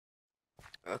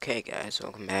Okay guys,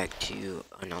 welcome back to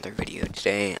another video.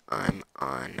 Today I'm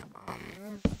on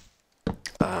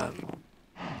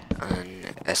an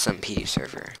SMP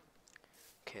server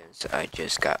because I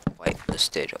just got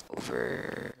whitelisted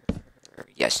over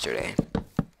yesterday.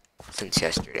 Since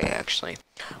yesterday actually.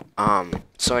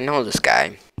 So I know this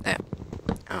guy that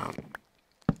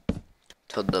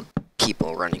told the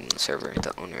people running the server,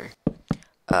 the owner,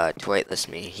 to whitelist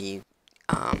me. He's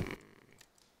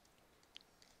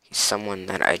someone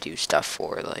that I do stuff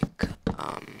for, like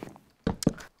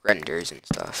renders and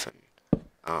stuff, and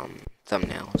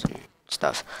thumbnails and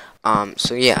stuff.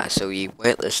 So yeah, so he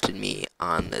whitelisted me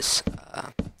on this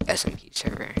SMP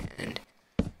server, and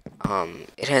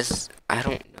it has, I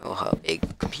don't know how big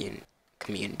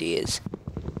community is.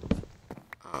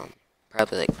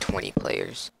 Probably like 20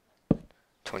 players,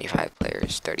 25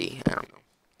 players, 30, I don't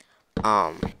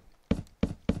know.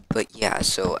 But yeah,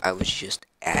 so I was just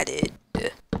added.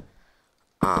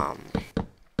 Um,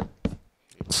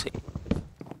 let's see.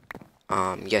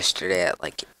 Yesterday at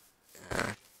like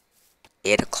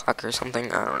 8 o'clock or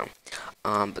something. I don't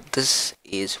know. But this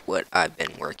is what I've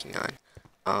been working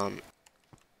on.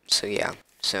 So yeah.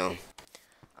 So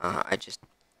I just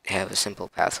have a simple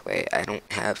pathway. I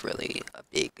don't have really a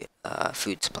big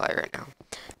food supply right now.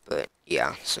 But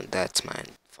yeah, so that's my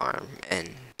farm,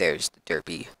 and there's the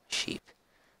derpy sheep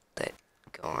that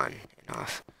go on and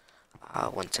off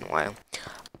once in a while.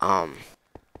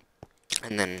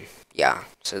 And then yeah,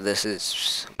 so this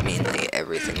is mainly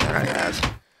everything that I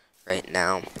have right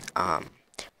now.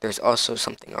 There's also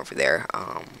something over there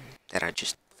that I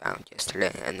just found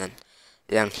yesterday, and then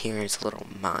down here is a little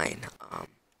mine.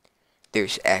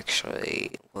 There's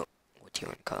actually what do you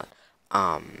want to call it?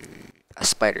 A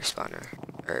spider spawner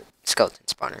or skeleton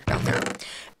spawner down there.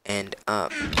 And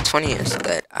what's funny is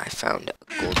that I found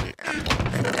a golden apple,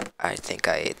 and I think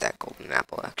I ate that golden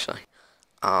apple actually.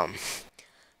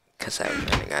 Because I was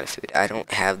running out of food. I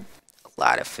don't have a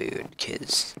lot of food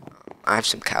because I have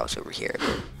some cows over here,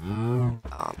 but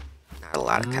not a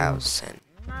lot of cows, and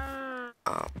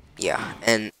yeah,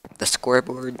 and the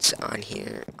scoreboards on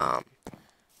here,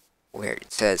 where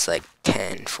it says like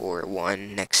 10 for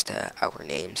 1 next to our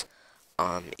names,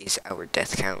 is our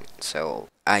death count. So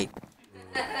I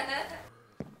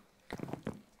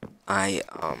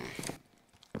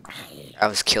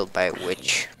was killed by a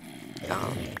witch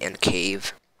in a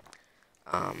cave.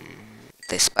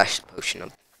 They splashed a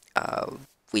potion of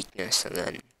weakness and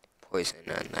then poison,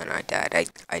 and then I died.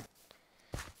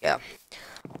 Yeah.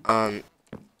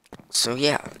 So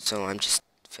yeah, so I'm just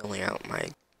filling out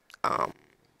my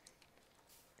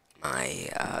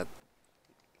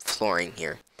flooring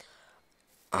here.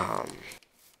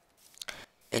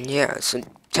 And yeah, so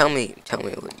tell me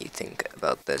what you think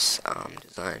about this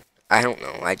design. I don't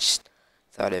know, I just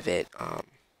thought of it.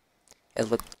 It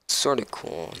looked sort of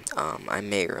cool. I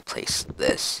may replace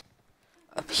this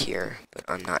up here, but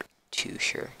I'm not too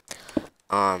sure.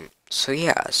 So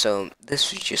yeah, so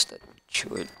this was just a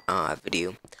short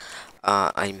video.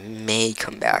 I may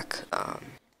come back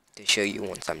to show you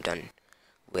once I'm done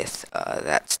with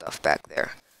that stuff back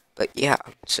there. But yeah,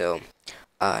 so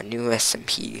new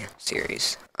SMP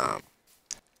series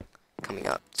coming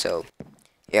up. So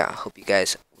yeah, I hope you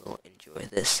guys will enjoy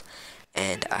this,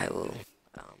 and I will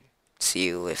see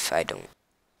you if I don't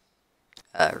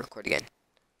record again.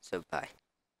 So bye.